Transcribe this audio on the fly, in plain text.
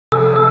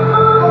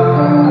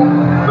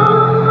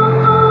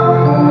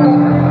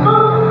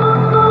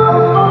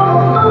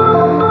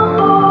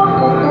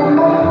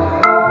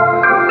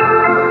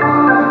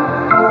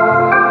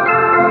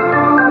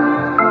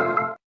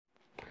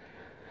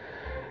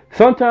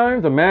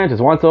Sometimes a man just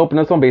wants to open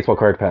up some baseball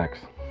card packs.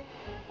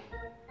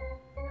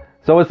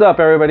 So what's up,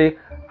 everybody?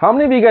 How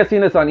many of you guys seen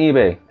this on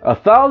eBay?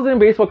 1,000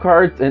 baseball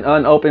cards in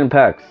unopened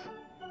packs.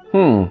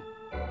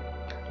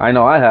 I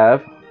know I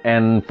have,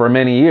 and for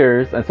many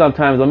years, and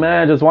sometimes a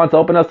man just wants to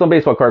open up some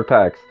baseball card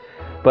packs.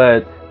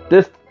 But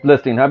this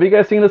listing, have you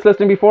guys seen this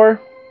listing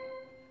before?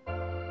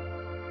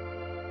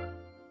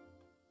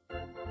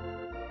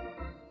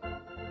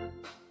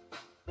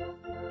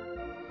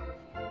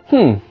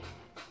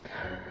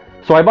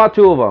 So I bought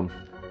two of them,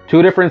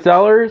 two different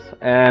sellers,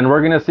 and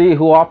we're gonna see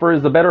who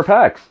offers the better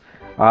packs.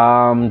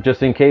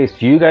 Just in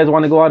case you guys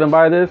want to go out and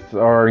buy this,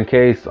 or in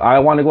case I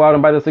want to go out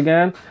and buy this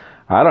again.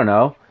 I don't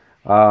know.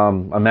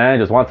 A man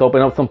just wants to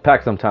open up some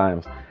packs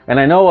sometimes. And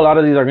I know a lot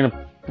of these are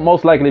gonna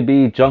most likely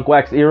be junk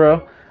wax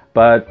era,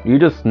 but you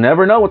just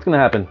never know what's gonna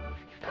happen.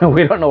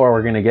 We don't know what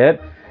we're gonna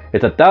get.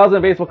 It's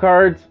 1,000 baseball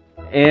cards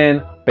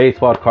in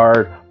baseball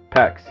card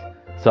packs.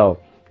 So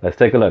let's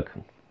take a look.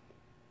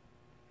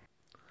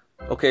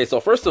 Okay, so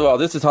first of all,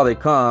 this is how they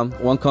come.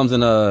 One comes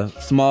in a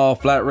small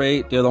flat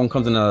rate. The other one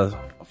comes in a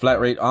flat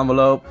rate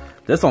envelope.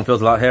 This one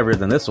feels a lot heavier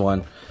than this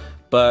one.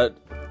 But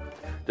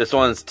this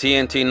one's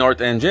TNT North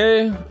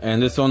NJ.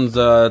 And this one's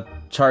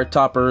Chart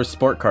Topper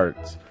Sport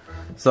Cards.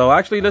 So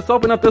actually, let's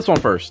open up this one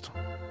first.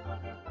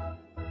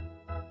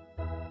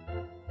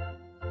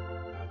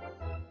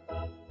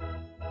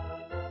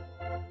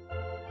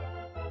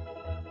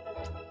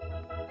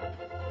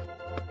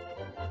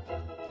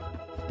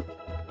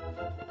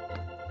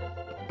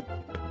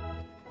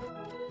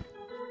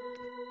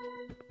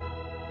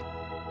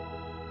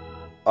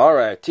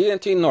 Alright,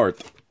 TNT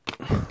North.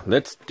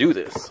 Let's do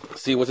this.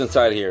 See what's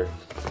inside here.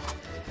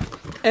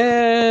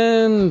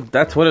 And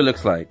that's what it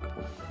looks like.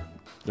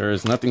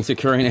 There's nothing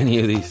securing any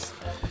of these.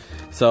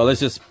 So let's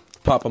just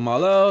pop them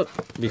all out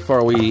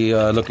before we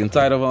look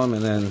inside of them,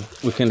 and then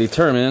we can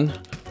determine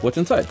what's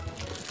inside.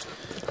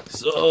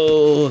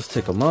 So let's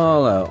take them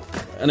all out.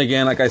 And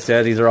again, like I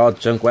said, these are all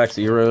junk wax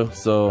era,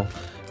 so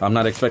I'm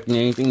not expecting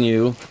anything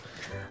new.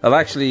 I've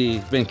actually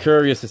been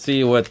curious to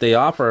see what they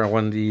offer on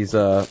one of these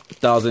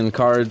 1,000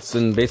 cards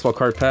and baseball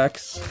card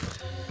packs.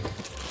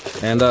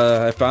 And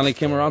I finally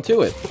came around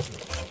to it.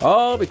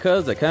 All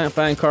because I can't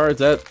find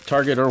cards at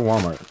Target or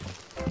Walmart.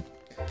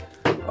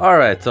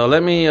 Alright, so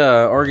let me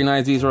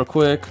organize these real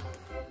quick.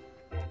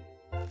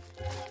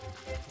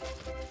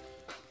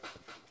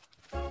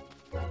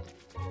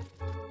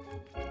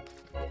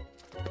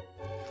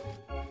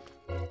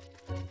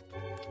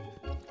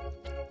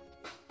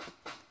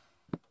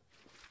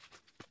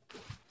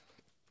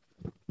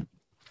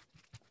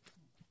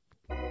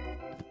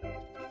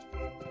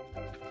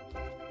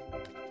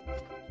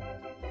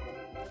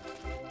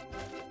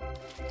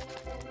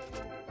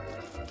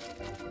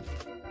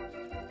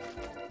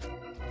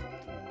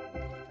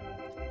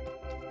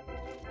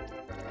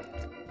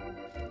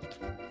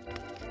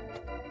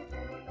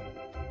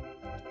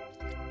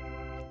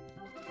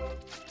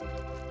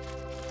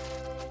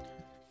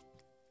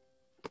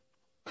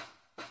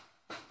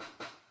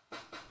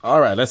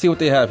 Alright, let's see what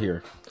they have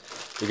here.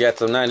 We got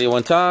some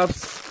 91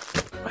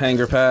 tops,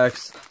 hanger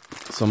packs,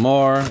 some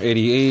more,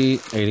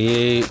 88,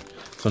 88,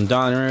 some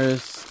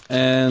Donruss,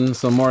 and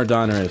some more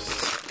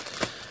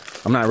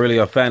Donruss. I'm not really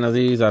a fan of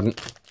these. I'd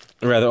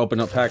rather open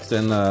up packs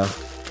than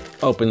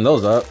open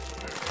those up.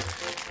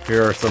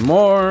 Here are some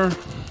more,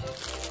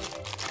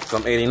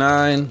 some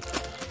 89.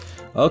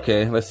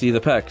 Okay, let's see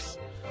the packs.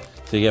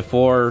 So you get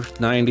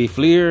 490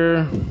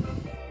 Fleer,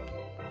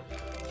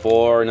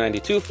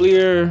 492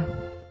 Fleer.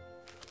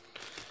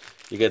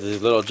 You get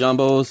these little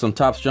jumbos, some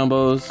Topps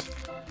jumbos.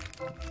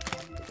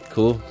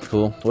 Cool,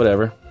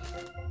 whatever.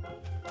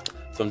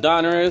 Some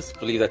Donruss,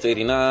 believe that's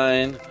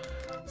 89.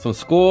 Some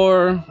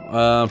Score,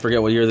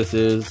 forget what year this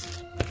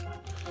is.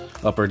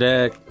 Upper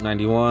Deck,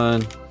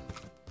 91.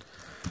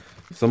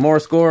 Some more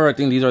Score, I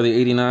think these are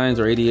the 89s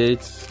or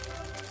 88s.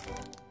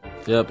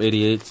 Yep,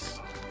 88s.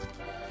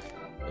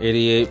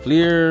 88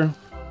 Fleer,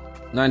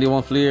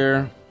 91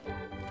 Fleer,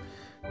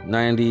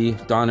 90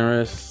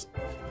 Donruss.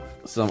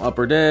 Some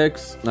Upper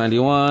Decks,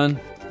 91.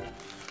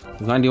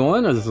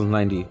 91 or this is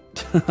 90?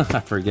 I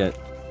forget.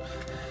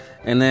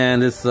 And then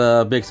this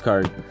Biggs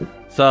card.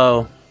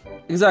 So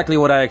exactly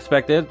what I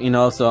expected. You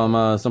know,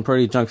 some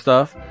pretty junk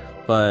stuff.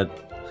 But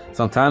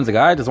sometimes the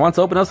guy just wants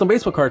to open up some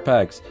baseball card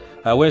packs.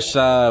 I wish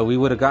we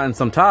would have gotten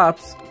some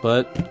tops,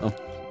 but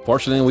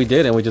unfortunately we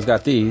didn't. We just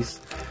got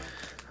these.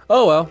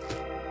 Oh well.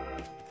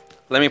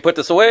 Let me put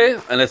this away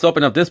and let's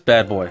open up this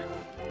bad boy.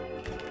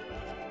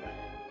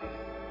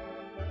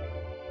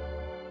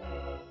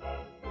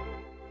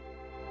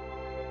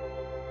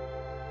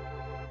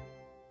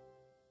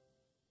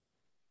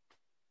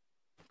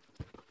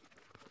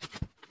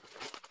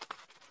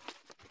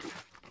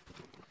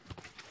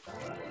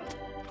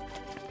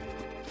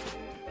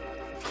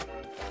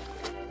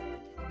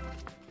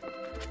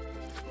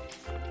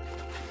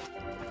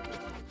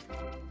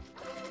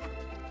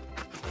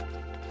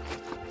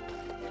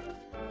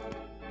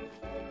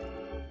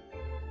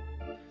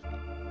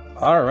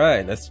 All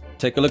right, let's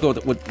take a look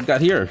at what we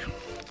got here.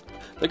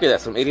 Look at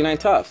that, some 89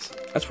 tops.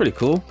 That's pretty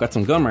cool. Got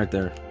some gum right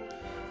there.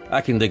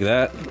 I can dig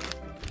that.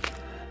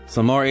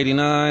 Some more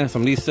 89,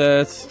 some leaf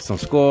sets, some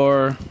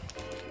score.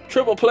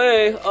 Triple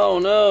play. Oh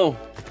no.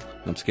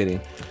 I'm just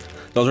kidding.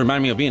 Those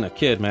remind me of being a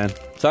kid, man.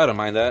 So I don't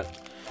mind that.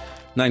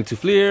 92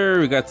 Fleer.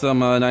 We got some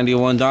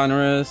 91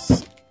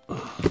 Donruss.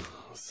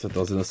 Set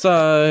those in the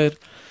side.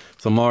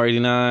 Some more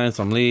 89,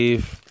 some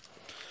leaf.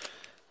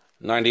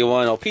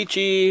 91 El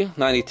Peachy.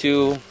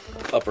 92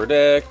 Upper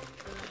Deck.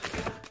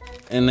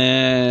 And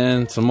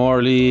then some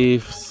more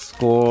leaf.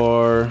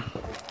 Score.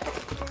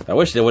 I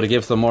wish they would have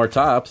given some more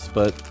tops,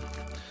 but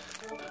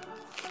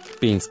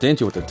being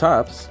stingy with the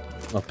tops,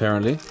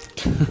 apparently.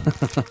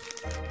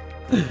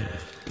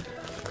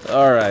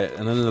 Alright,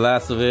 and then the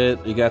last of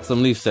it, you got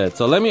some leaf sets.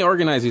 So let me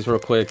organize these real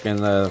quick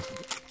and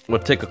we'll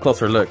take a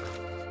closer look.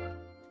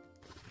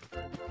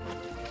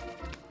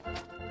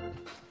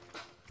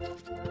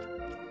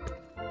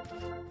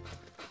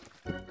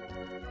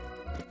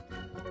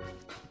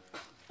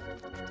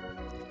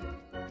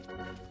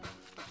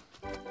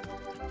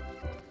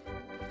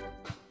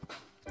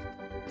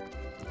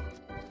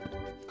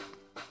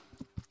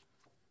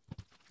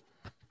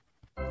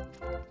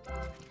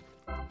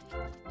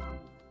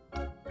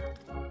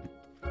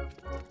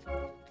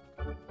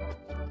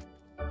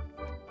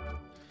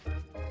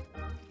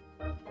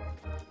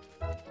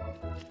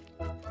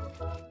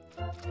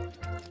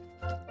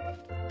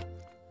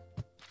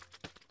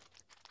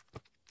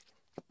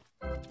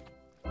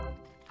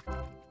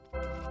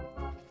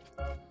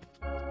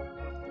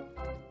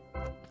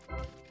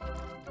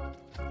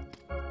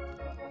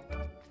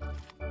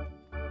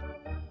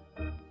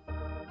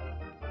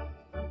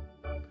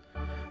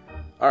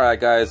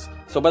 Alright guys,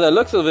 so by the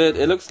looks of it,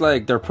 it looks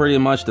like they're pretty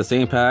much the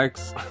same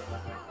packs.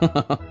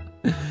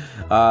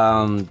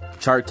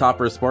 Chart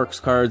Topper Sports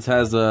Cards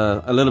has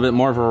a little bit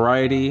more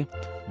variety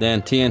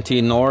than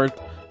TNT North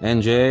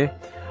NJ.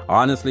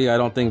 Honestly, I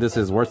don't think this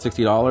is worth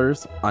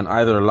 $60 on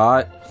either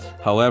lot.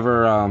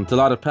 However, it's a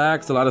lot of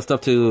packs, a lot of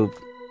stuff to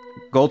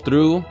go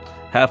through,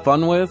 have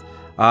fun with.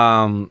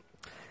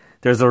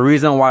 There's a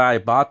reason why I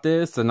bought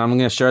this, and I'm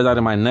going to share that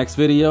in my next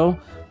video.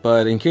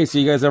 But in case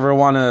you guys ever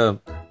want to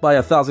buy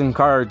 1,000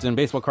 cards in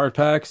baseball card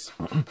packs,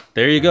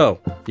 there you go.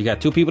 You got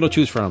two people to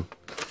choose from.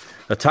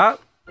 The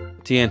top,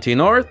 TNT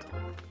North,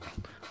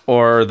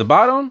 or the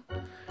bottom,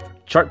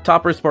 Chart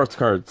Topper Sports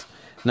Cards.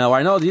 Now,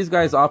 I know these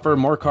guys offer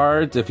more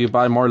cards if you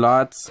buy more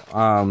lots.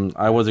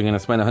 I wasn't going to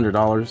spend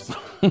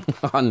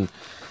 $100 on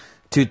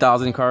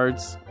 2,000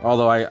 cards,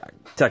 although I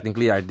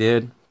technically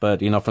did.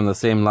 But, you know, from the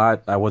same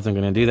lot, I wasn't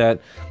going to do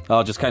that. I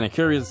was just kind of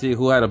curious to see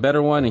who had a better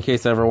one in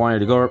case I ever wanted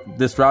to go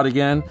this route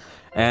again.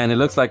 And it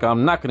looks like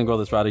I'm not going to go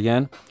this route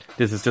again.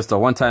 This is just a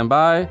one-time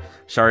buy,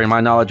 sharing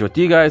my knowledge with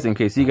you guys in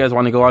case you guys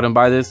want to go out and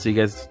buy this, so you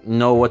guys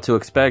know what to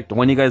expect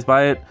when you guys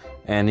buy it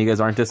and you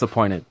guys aren't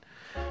disappointed.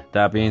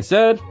 That being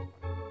said,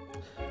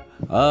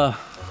 I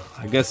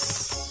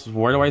guess,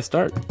 where do I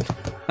start?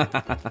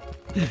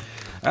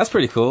 That's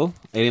pretty cool.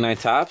 89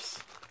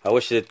 tops. I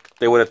wish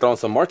they would have thrown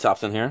some more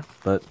tops in here,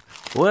 but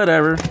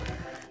whatever.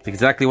 It's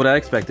exactly what I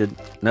expected.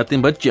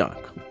 Nothing but junk.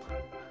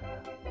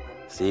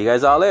 See you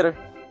guys all later.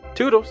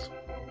 Toodles.